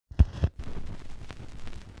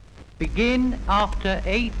Begin after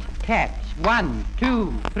 8 taps. 1,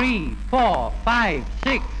 2, 3, 4, 5,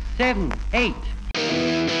 6, 7, 8.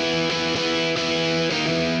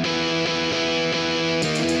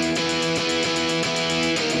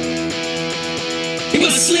 He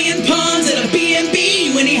was slinging pawns at a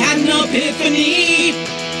B&B when he had an epiphany.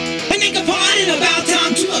 And they complained about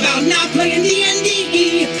time too, about not playing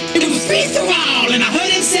D&D. It was free for all, and I heard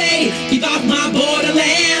him say, "Keep off my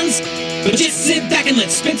borderlands. But just sit back and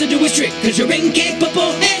let Spencer do his trick, cause you're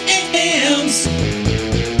incapable hams."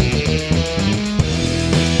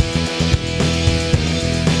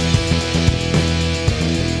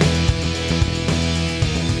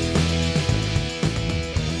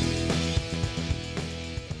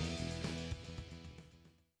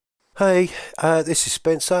 Hey, this is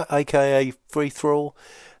Spencer, aka Free Thrall.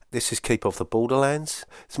 This is Keep Off the Borderlands.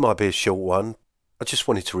 This might be a short one. I just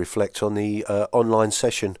wanted to reflect on the online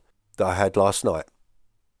session that I had last night.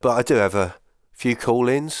 But I do have a few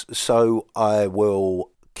call-ins, so I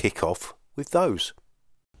will kick off with those.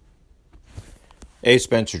 Hey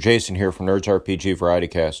Spencer, Jason here from Nerds RPG Variety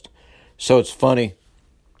Cast. So it's funny,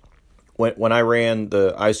 when I ran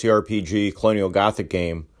the ICRPG Colonial Gothic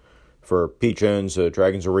game for Pete Jones,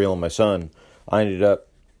 Dragons Are Real, and my son, I ended up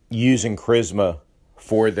using Charisma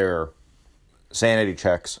for their sanity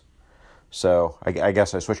checks. So I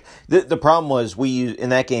guess I switched. The problem was in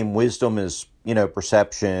that game, wisdom is,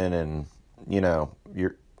 perception and,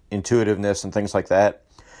 your intuitiveness and things like that.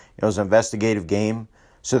 It was an investigative game.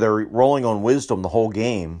 So they're rolling on wisdom the whole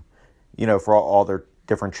game, for all their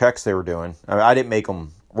different checks they were doing. I didn't make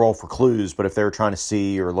them roll for clues, but if they were trying to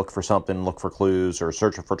see or look for something, look for clues or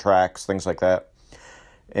searching for tracks, things like that.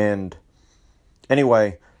 And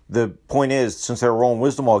anyway, the point is, since they were rolling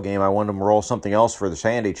wisdom all game, I wanted them to roll something else for the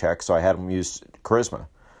sanity check, so I had them use charisma.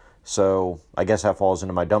 So I guess that falls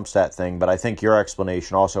into my dump stat thing, but I think your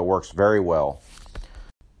explanation also works very well.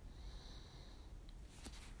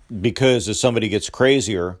 Because as somebody gets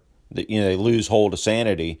crazier, they lose hold of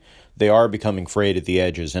sanity, they are becoming frayed at the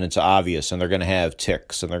edges, and it's obvious, and they're going to have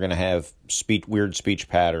tics, and they're going to have weird speech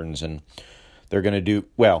patterns, and they're going to do,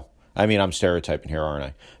 I'm stereotyping here, aren't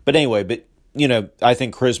I? But anyway, I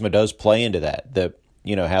think charisma does play into that,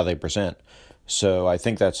 how they present. So I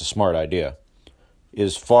think that's a smart idea.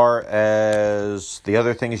 As far as the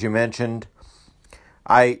other things you mentioned,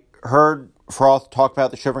 I heard Froth talk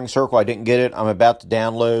about the Shivering Circle. I didn't get it. I'm about to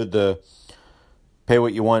download the Pay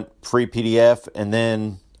What You Want free PDF, and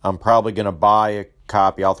then I'm probably going to buy a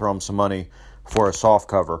copy. I'll throw them some money for a soft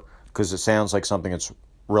cover, because it sounds like something that's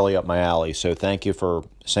really up my alley. So thank you for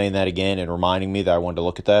saying that again and reminding me that I wanted to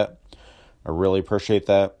look at that. I really appreciate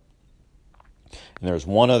that. And there's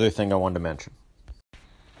one other thing I wanted to mention.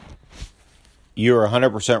 You're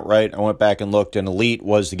 100% right. I went back and looked, and Elite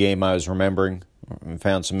was the game I was remembering and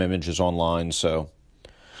found some images online. So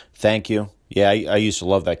thank you. Yeah, I used to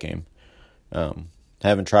love that game.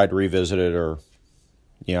 Haven't tried to revisit it, or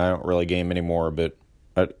I don't really game anymore, but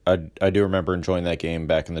I do remember enjoying that game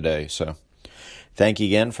back in the day. So thank you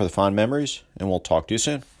again for the fond memories, and we'll talk to you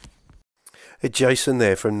soon. Hey, Jason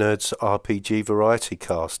there from Nerds RPG Variety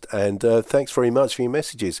Cast, and thanks very much for your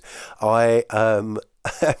messages. I'm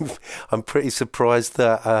pretty surprised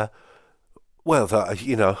that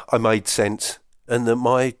I made sense and that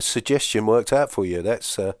my suggestion worked out for you.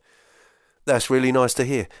 That's really nice to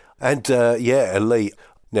hear. And Elite.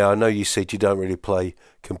 Now, I know you said you don't really play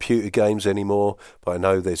computer games anymore, but I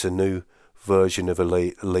know there's a new version of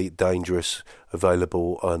Elite Dangerous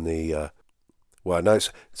available on the...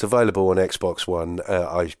 it's available on Xbox One.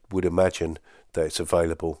 I would imagine that it's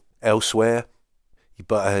available elsewhere.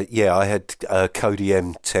 But I had Cody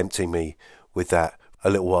M tempting me with that a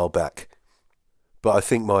little while back. But I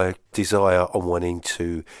think my desire on wanting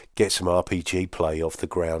to get some RPG play off the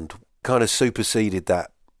ground kind of superseded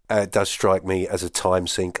that. It does strike me as a time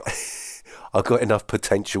sink. I've got enough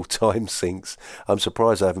potential time sinks. I'm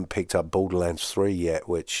surprised I haven't picked up Borderlands 3 yet,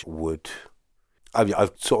 which would...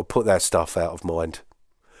 I've sort of put that stuff out of mind.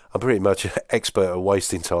 I'm pretty much an expert at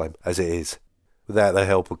wasting time, as it is, without the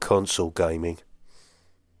help of console gaming.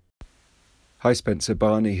 Hi Spencer,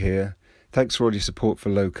 Barney here. Thanks for all your support for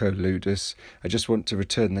Loco Ludus. I just want to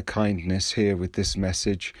return the kindness here with this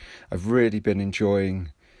message. I've really been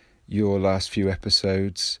enjoying your last few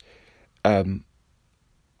episodes.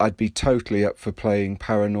 I'd be totally up for playing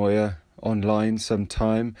Paranoia online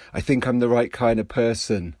sometime. I think I'm the right kind of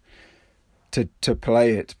person to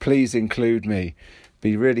play it. Please include me.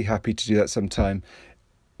 Be really happy to do that sometime.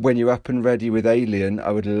 When you're up and ready with Alien,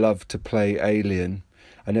 I would love to play Alien.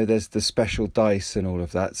 I know there's the special dice and all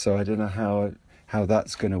of that, so I don't know how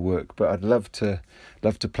that's going to work, but I'd love to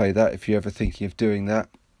play that if you're ever thinking of doing that.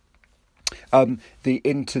 The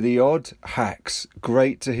Into the Odd hacks,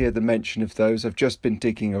 great to hear the mention of those. I've just been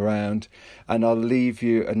digging around, and I'll leave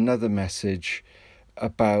you another message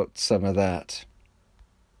about some of that.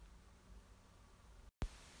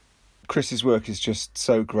 Chris's work is just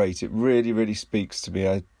so great. It really, really speaks to me.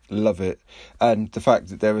 I love it. And the fact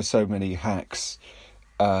that there are so many hacks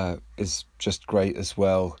is just great as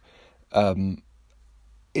well.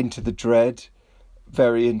 Into the Dread,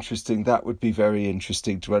 very interesting. That would be very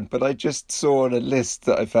interesting to run. But I just saw on a list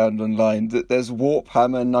that I found online that there's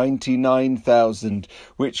Warphammer 99,000,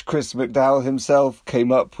 which Chris McDowell himself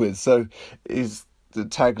came up with. So is the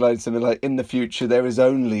tagline something like, in the future there is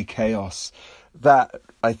only chaos. That,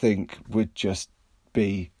 I think, would just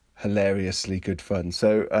be hilariously good fun.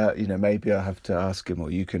 So, maybe I'll have to ask him, or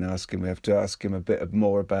you can ask him. We have to ask him a bit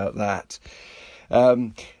more about that.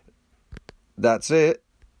 That's it.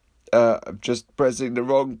 I'm just pressing the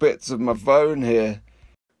wrong bits of my phone here.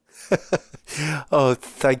 Oh,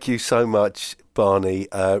 thank you so much, Barney.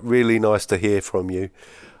 Really nice to hear from you.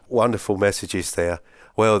 Wonderful messages there.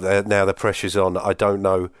 Well, now the pressure's on. I don't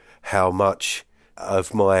know how much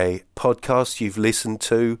of my podcast you've listened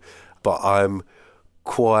to, but I'm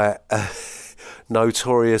quite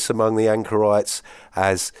notorious among the anchorites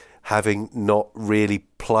as having not really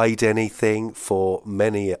played anything for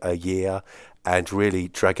many a year, and really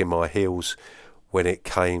dragging my heels when it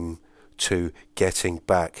came to getting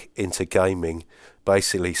back into gaming,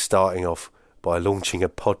 basically starting off by launching a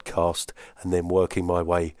podcast and then working my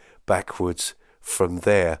way backwards from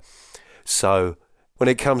there. So when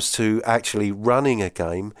it comes to actually running a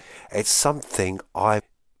game, it's something I'm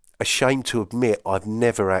ashamed to admit I've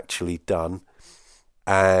never actually done.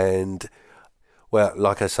 And, well,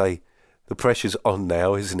 like I say, the pressure's on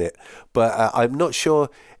now, isn't it? But I'm not sure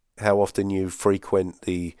how often you frequent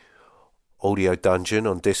the Audio Dungeon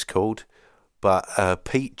on Discord, but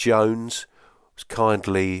Pete Jones was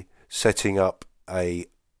kindly setting up a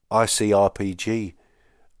ICRPG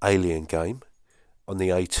Alien game on the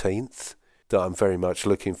 18th that I'm very much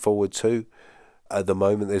looking forward to. At the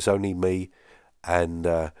moment, there's only me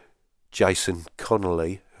and Jason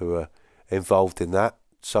Connolly who are involved in that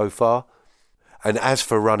so far. And as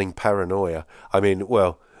for running Paranoia, I mean,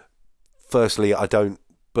 well, firstly, I don't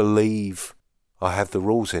believe I have the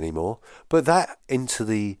rules anymore, but that Into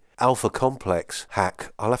the Alpha Complex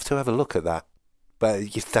hack, I'll have to look at that. But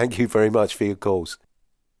thank you very much for your calls.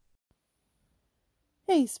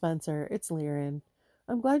 Hey Spencer, it's Liren.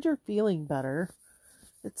 I'm glad you're feeling better.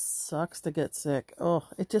 It sucks to get sick. Oh,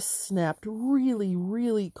 it just snapped really,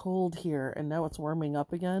 really cold here, and now it's warming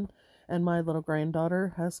up again, and my little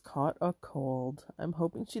granddaughter has caught a cold. I'm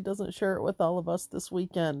hoping she doesn't share it with all of us this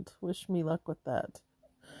weekend. Wish me luck with that.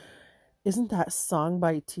 Isn't that song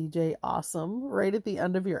by TJ awesome? Right at the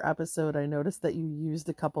end of your episode, I noticed that you used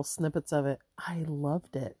a couple snippets of it. I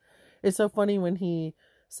loved it. It's so funny when he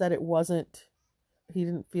said he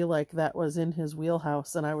didn't feel like that was in his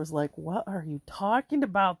wheelhouse. And I was like, what are you talking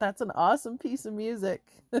about? That's an awesome piece of music.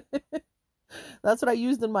 That's what I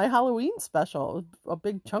used in my Halloween special, a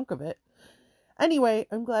big chunk of it. Anyway,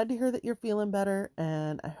 I'm glad to hear that you're feeling better,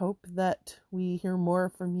 and I hope that we hear more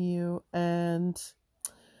from you, and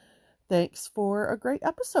thanks for a great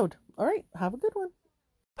episode. All right, have a good one.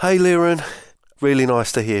 Hey, Liren. Really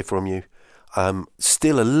nice to hear from you.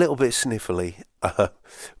 Still a little bit sniffly,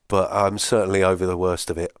 but I'm certainly over the worst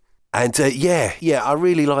of it. And yeah, I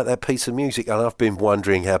really like that piece of music, and I've been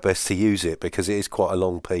wondering how best to use it because it is quite a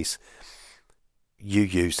long piece. You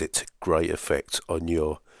used it to great effect on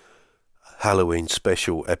your Halloween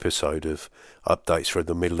special episode of Updates from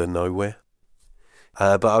the Middle of Nowhere.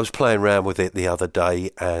 But I was playing around with it the other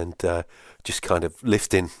day and just kind of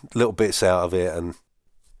lifting little bits out of it, and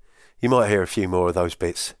you might hear a few more of those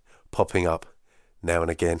bits popping up now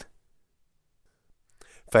and again.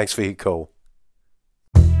 Thanks for your call.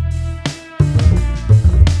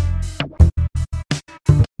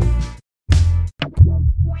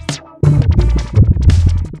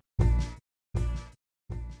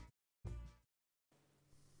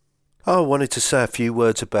 I wanted to say a few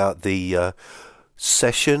words about the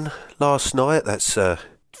session last night. That's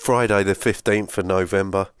Friday the 15th of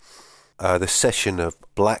November. The session of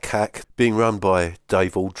Black Hack being run by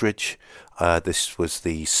Dave Aldridge. This was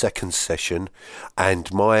the second session,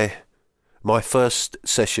 and my first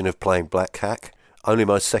session of playing Black Hack, only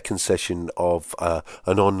my second session of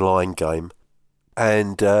an online game.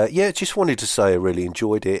 And just wanted to say I really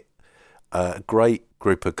enjoyed it. Great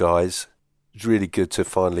group of guys. It's really good to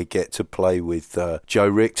finally get to play with Joe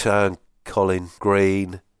Richter and Colin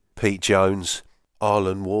Green, Pete Jones,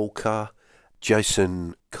 Arlen Walker,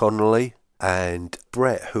 Jason Connolly, and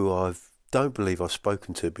Brett, who I've don't believe I've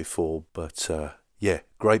spoken to before, but yeah,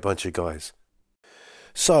 great bunch of guys.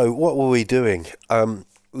 So what were we doing?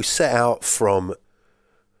 We set out from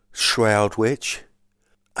Shroudwich,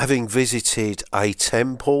 having visited a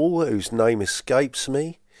temple whose name escapes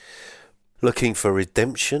me, looking for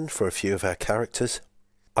redemption for a few of our characters,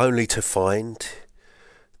 only to find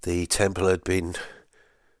the temple had been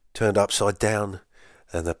turned upside down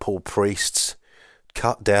and the poor priests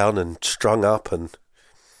cut down and strung up and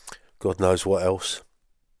God knows what else.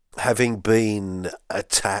 Having been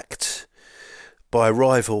attacked by a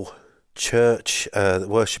rival church, the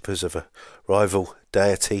worshippers of a rival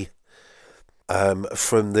deity,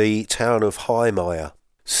 from the town of Highmire.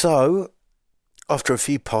 So, after a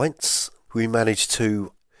few pints, we managed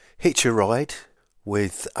to hitch a ride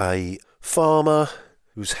with a farmer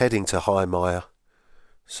who was heading to Highmire.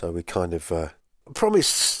 So we kind of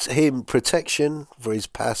promised him protection for his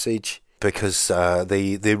passage because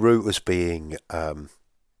the route was being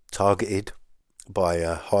targeted by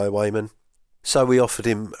highwaymen. So we offered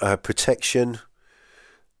him protection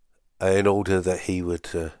in order that he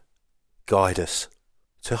would guide us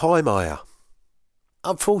to Highmire.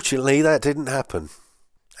 Unfortunately, that didn't happen.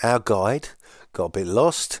 Our guide got a bit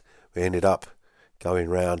lost. We ended up going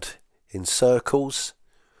round in circles.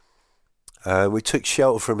 We took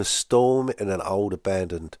shelter from a storm in an old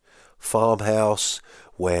abandoned farmhouse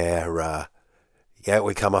where,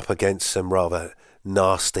 we come up against some rather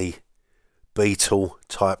nasty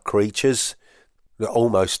beetle-type creatures that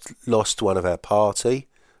almost lost one of our party.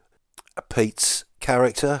 Pete's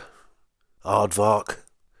character, Aardvark,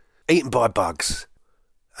 eaten by bugs,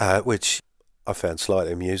 which I found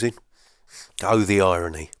slightly amusing. Oh, the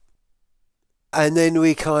irony. And then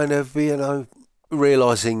we kind of,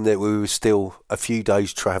 realising that we were still a few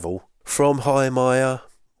days' travel from Highmire,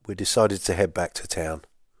 we decided to head back to town,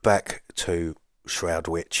 back to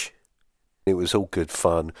Shroudwich. It was all good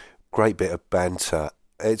fun, great bit of banter.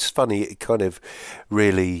 It's funny, it kind of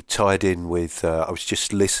really tied in with, I was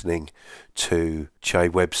just listening to Jay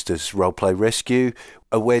Webster's Roleplay Rescue,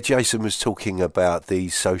 where Jason was talking about the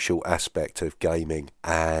social aspect of gaming.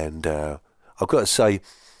 And I've got to say,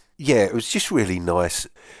 yeah, it was just really nice,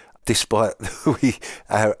 despite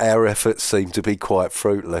our efforts seemed to be quite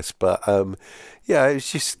fruitless. But yeah, it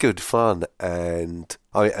was just good fun. And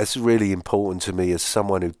it's really important to me as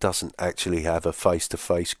someone who doesn't actually have a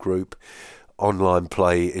face-to-face group. Online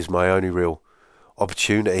play is my only real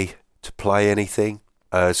opportunity to play anything,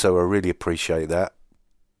 so I really appreciate that.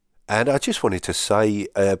 And I just wanted to say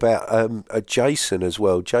about Jason as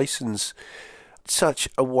well. Jason's such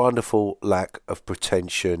a wonderful lack of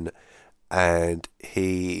pretension, and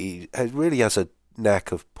he really has a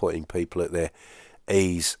knack of putting people at their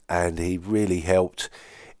ease, and he really helped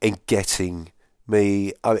in getting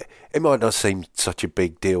me. It might not seem such a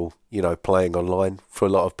big deal, playing online for a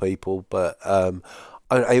lot of people, but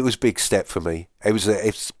it was a big step for me.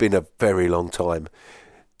 It's been a very long time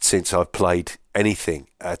since I've played anything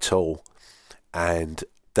at all, and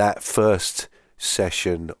that first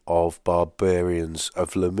session of Barbarians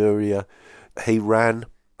of Lemuria he ran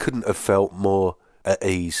couldn't have felt more at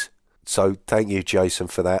ease. So thank you, Jason,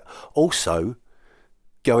 for that. Also,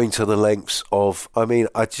 going to the lengths of,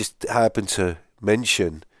 I just happened to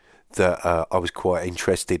mention that I was quite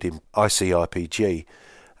interested in ICRPG,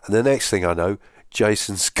 and the next thing I know,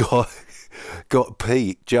 Jason's got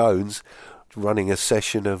Pete Jones running a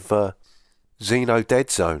session of Xeno Dead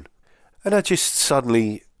Zone, and I just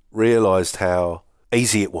suddenly realised how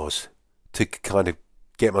easy it was to kind of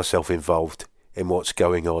get myself involved in what's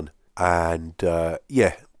going on. And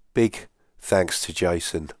big thanks to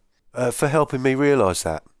Jason for helping me realise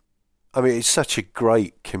that. It's such a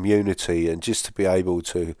great community, and just to be able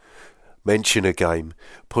to mention a game,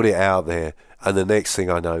 put it out there, and the next thing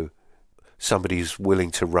I know, somebody's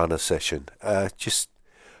willing to run a session. Just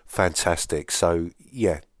fantastic. So,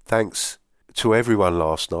 yeah, thanks to everyone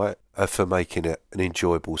last night for making it an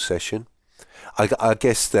enjoyable session. I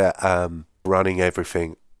guess that running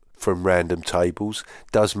everything from random tables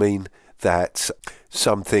does mean that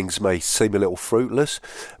some things may seem a little fruitless,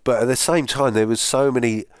 but at the same time, there was so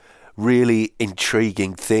many really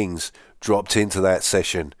intriguing things dropped into that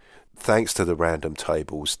session thanks to the random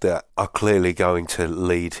tables that are clearly going to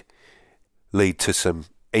lead to some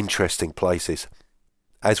interesting places.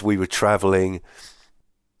 As we were travelling,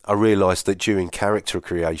 I realised that during character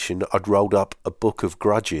creation I'd rolled up a book of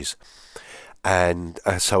grudges, and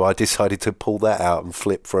so I decided to pull that out and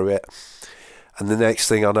flip through it. And the next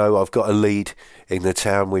thing I know, I've got a lead in the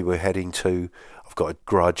town we were heading to. I've got a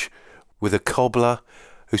grudge with a cobbler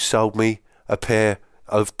who sold me a pair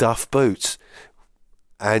of Duff boots.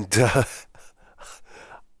 And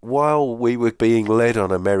while we were being led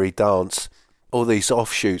on a merry dance, all these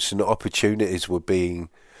offshoots and opportunities were being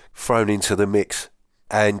thrown into the mix,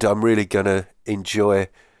 and I'm really going to enjoy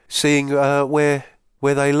seeing where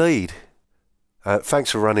they lead.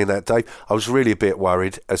 Thanks for running that, Dave. I was really a bit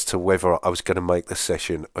worried as to whether I was going to make the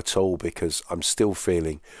session at all, because I'm still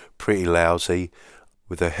feeling pretty lousy.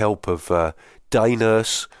 With the help of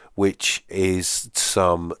Daynurse, which is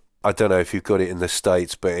some, I don't know if you've got it in the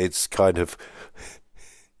States, but it's kind of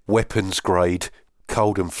weapons grade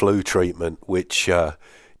cold and flu treatment, which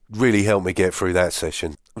really helped me get through that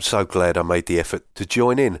session. I'm so glad I made the effort to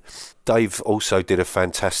join in. Dave also did a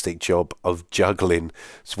fantastic job of juggling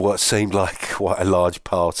what seemed like quite a large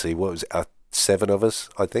party. What was it, 7 of us,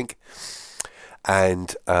 I think?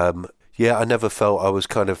 And I never felt I was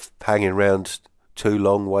kind of hanging around too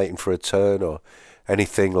long waiting for a turn or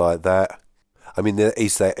anything like that. I mean, there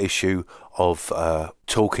is that issue of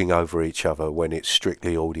talking over each other when it's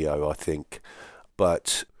strictly audio, I think.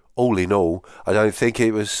 But all in all, I don't think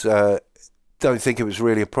it was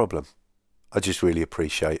really a problem. I just really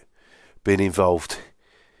appreciate being involved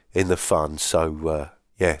in the fun. So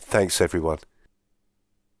thanks everyone.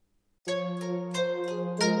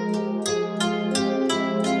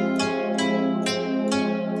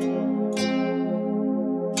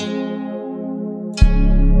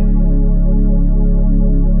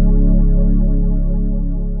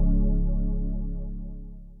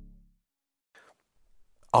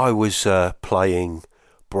 I was playing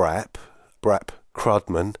Brap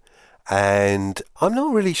Crudman, and I'm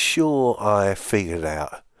not really sure I figured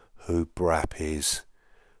out who Brap is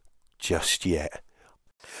just yet.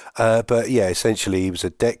 But yeah, essentially he was a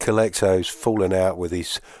debt collector who's fallen out with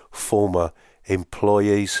his former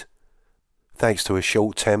employees thanks to a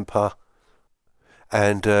short temper.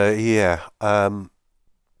 And I'm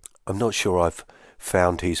not sure I've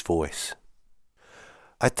found his voice.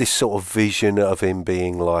 I had this sort of vision of him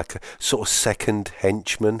being like a sort of second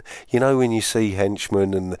henchman. You know, when you see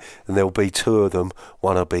henchmen and there'll be 2 of them,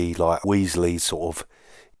 one will be like Weasley, sort of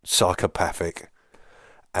psychopathic,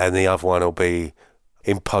 and the other one will be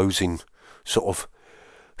imposing, sort of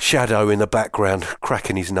shadow in the background,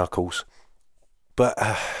 cracking his knuckles. But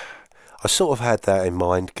I sort of had that in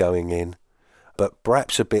mind going in. But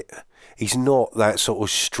Brap's he's not that sort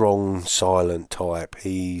of strong, silent type.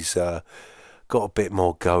 He's got a bit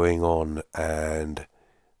more going on, and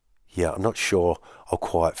I'm not sure I'll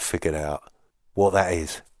quite figured out what that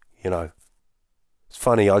is. It's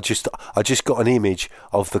funny, I just got an image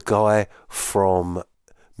of the guy from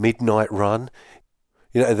Midnight Run,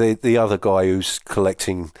 the other guy who's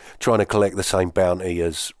trying to collect the same bounty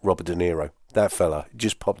as Robert De Niro. That fella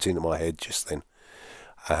just popped into my head just then,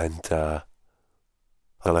 and I'll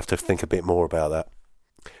have to think a bit more about that.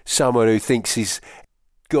 Someone who thinks he's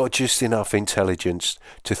got just enough intelligence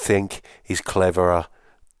to think he's cleverer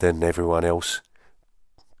than everyone else,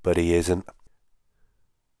 but he isn't.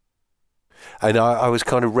 And I was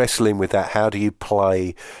kind of wrestling with that. How do you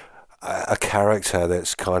play a character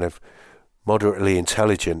that's kind of moderately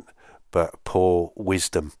intelligent but poor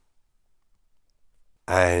wisdom?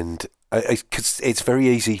 And it's very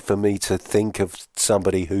easy for me to think of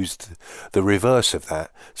somebody who's the reverse of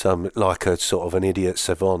that, like a sort of an idiot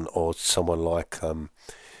savant, or someone like a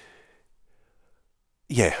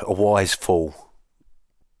wise fool.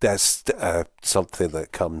 That's something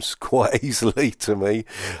that comes quite easily to me.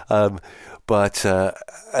 But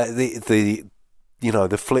the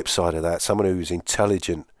flip side of that, someone who's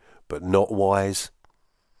intelligent but not wise,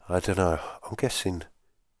 I don't know. I'm guessing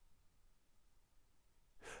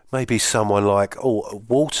maybe someone like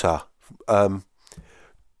Walter,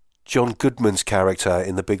 John Goodman's character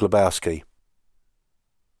in The Big Lebowski.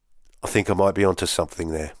 I think I might be onto something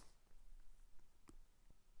there.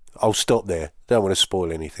 I'll stop there. Don't want to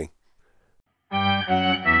spoil anything.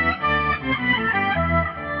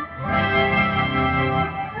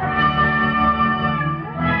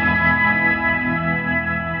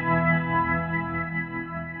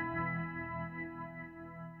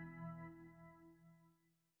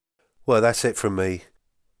 Well, that's it from me.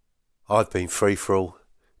 I've been Free For All.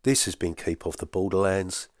 This has been Keep Off the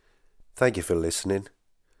Borderlands. Thank you for listening.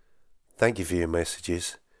 Thank you for your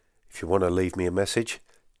messages. If you want to leave me a message,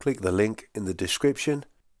 click the link in the description.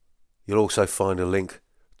 You'll also find a link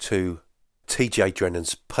to TJ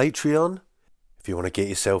Drennan's Patreon. If you want to get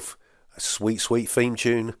yourself a sweet, sweet theme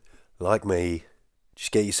tune like me,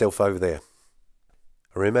 just get yourself over there.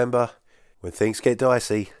 And remember, when things get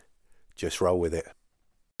dicey, just roll with it.